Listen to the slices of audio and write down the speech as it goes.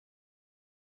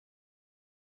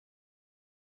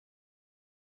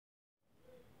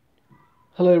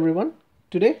Hello everyone.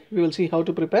 Today we will see how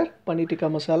to prepare Paneer Tikka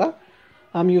Masala.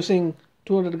 I'm using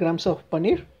 200 grams of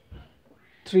paneer,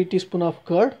 3 teaspoons of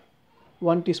curd,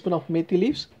 1 teaspoon of methi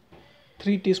leaves,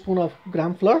 3 teaspoons of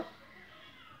gram flour,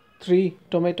 3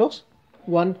 tomatoes,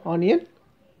 1 onion,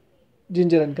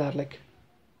 ginger and garlic.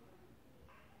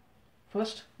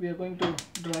 First we are going to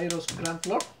dry roast gram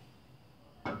flour.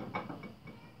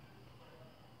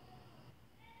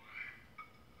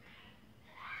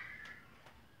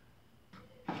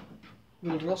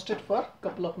 We'll roast it for a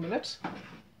couple of minutes.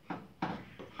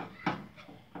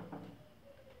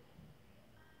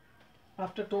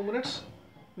 After 2 minutes,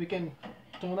 we can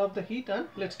turn off the heat and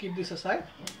let's keep this aside.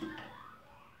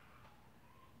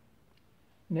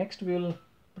 Next, we will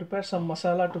prepare some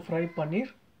masala to fry paneer.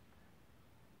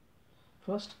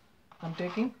 First, I'm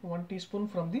taking 1 teaspoon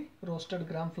from the roasted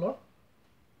gram flour,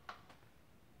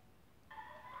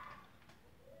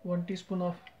 1 teaspoon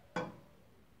of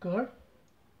curd,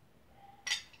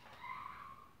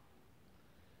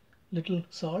 little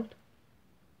salt,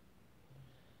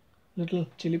 little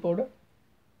chili powder,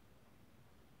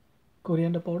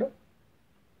 coriander powder.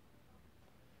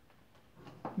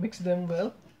 Mix them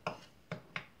well.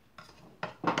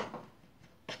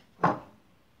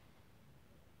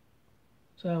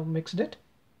 So I've mixed it,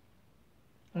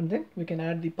 and then we can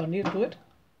add the paneer to it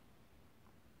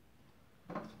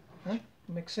and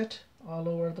mix it all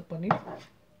over the paneer.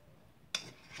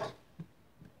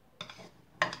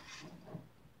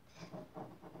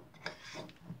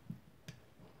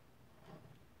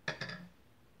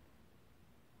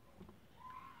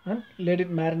 And let it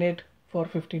marinate for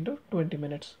 15 to 20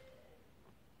 minutes.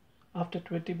 After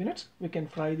 20 minutes we can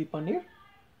fry the paneer.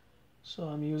 So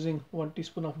I'm using 1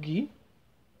 teaspoon of ghee.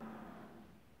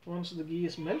 Once the ghee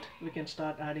is melt, we can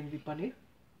start adding the paneer.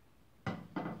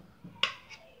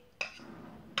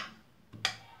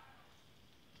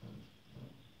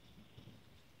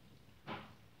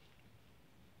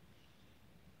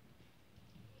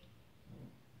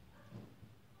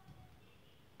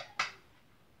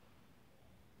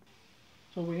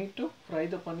 So we need to fry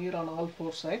the paneer on all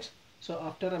 4 sides. So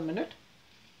after a minute,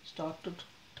 start to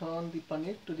turn the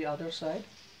paneer to the other side.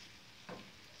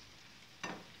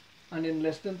 And in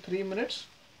less than 3 minutes,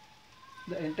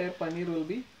 the entire paneer will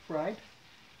be fried.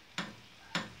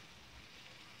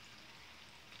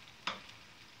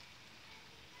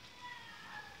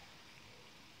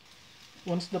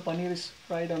 Once the paneer is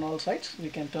fried on all sides, we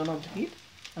can turn off the heat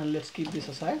and let's keep this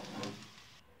aside.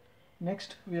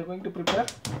 Next, we are going to prepare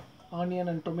onion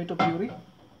and tomato puree.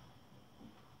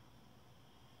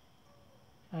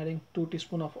 Adding 2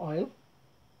 teaspoons of oil.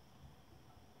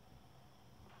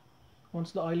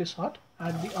 Once the oil is hot,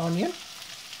 add the onion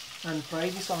and fry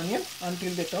this onion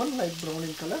until they turn light brown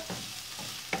in color.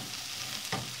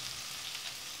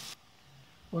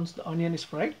 Once the onion is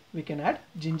fried, we can add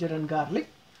ginger and garlic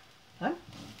and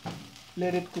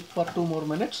let it cook for 2 more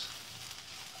minutes.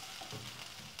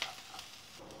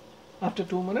 After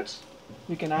 2 minutes,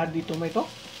 we can add the tomato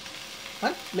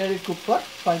and let it cook for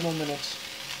 5 more minutes.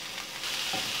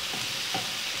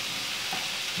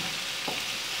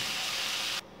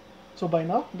 So by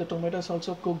now the tomato is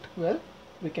also cooked well.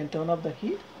 We can turn off the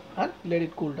heat and let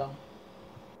it cool down.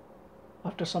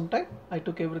 After some time, I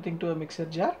took everything to a mixer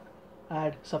jar,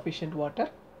 add sufficient water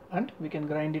and we can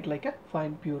grind it like a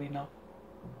fine puree now.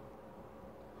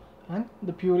 And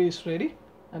the puree is ready,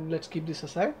 and let's keep this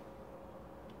aside.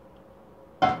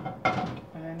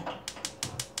 And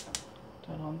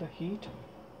turn on the heat.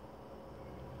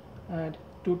 Add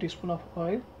 2 teaspoons of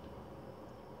oil.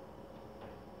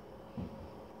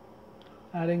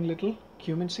 Adding little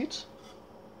cumin seeds,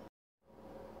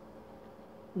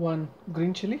 1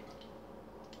 green chili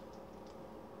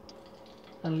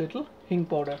and little hing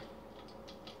powder,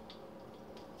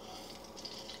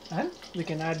 and we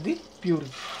can add the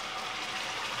puree.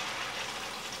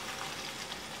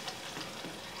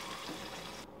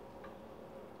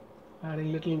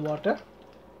 Adding little water.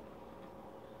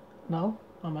 Now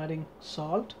I'm adding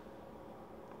salt,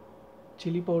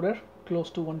 chili powder close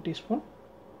to 1 teaspoon,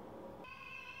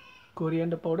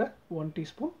 coriander powder 1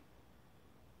 teaspoon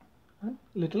and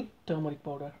little turmeric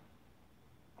powder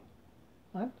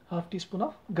and half teaspoon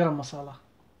of garam masala,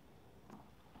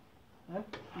 and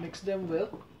mix them well.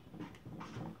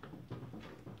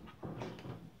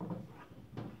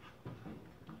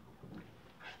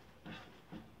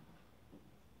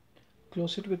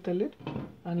 Close it with the lid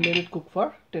and let it cook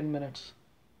for 10 minutes.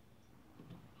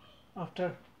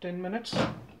 After 10 minutes,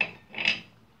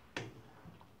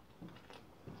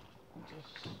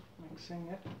 just mixing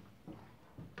it,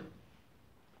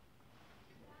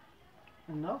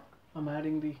 and now I'm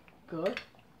adding the curd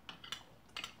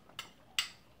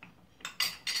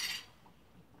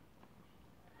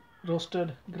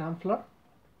roasted gram flour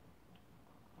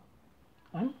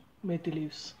and methi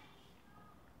leaves.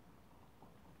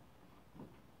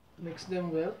 Mix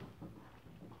them well.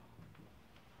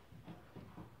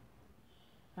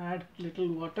 Add little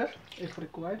water if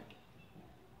required.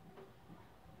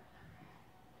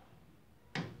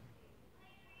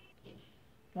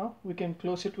 Now we can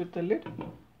close it with the lid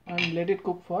and let it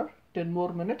cook for 10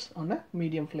 more minutes on a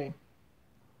medium flame.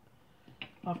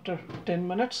 After 10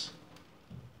 minutes,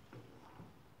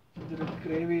 the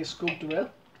gravy is cooked well,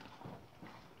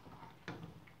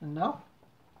 and now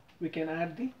we can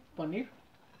add the paneer.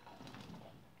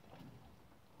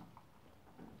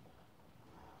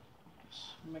 Just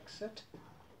mix it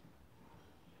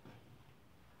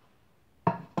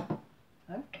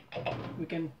and we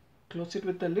can close it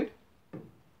with the lid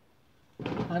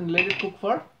and let it cook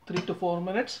for 3 to 4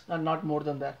 minutes and not more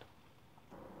than that.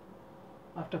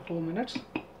 After 4 minutes,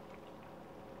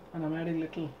 and I'm adding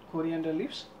little coriander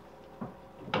leaves.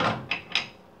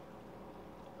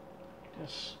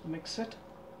 Just mix it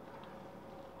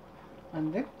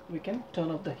and then we can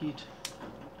turn off the heat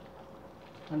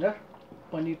and our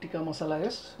Paneer Tikka Masala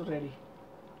is ready.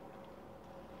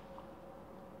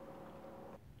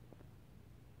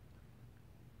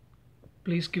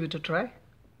 Please give it a try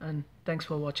and thanks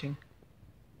for watching.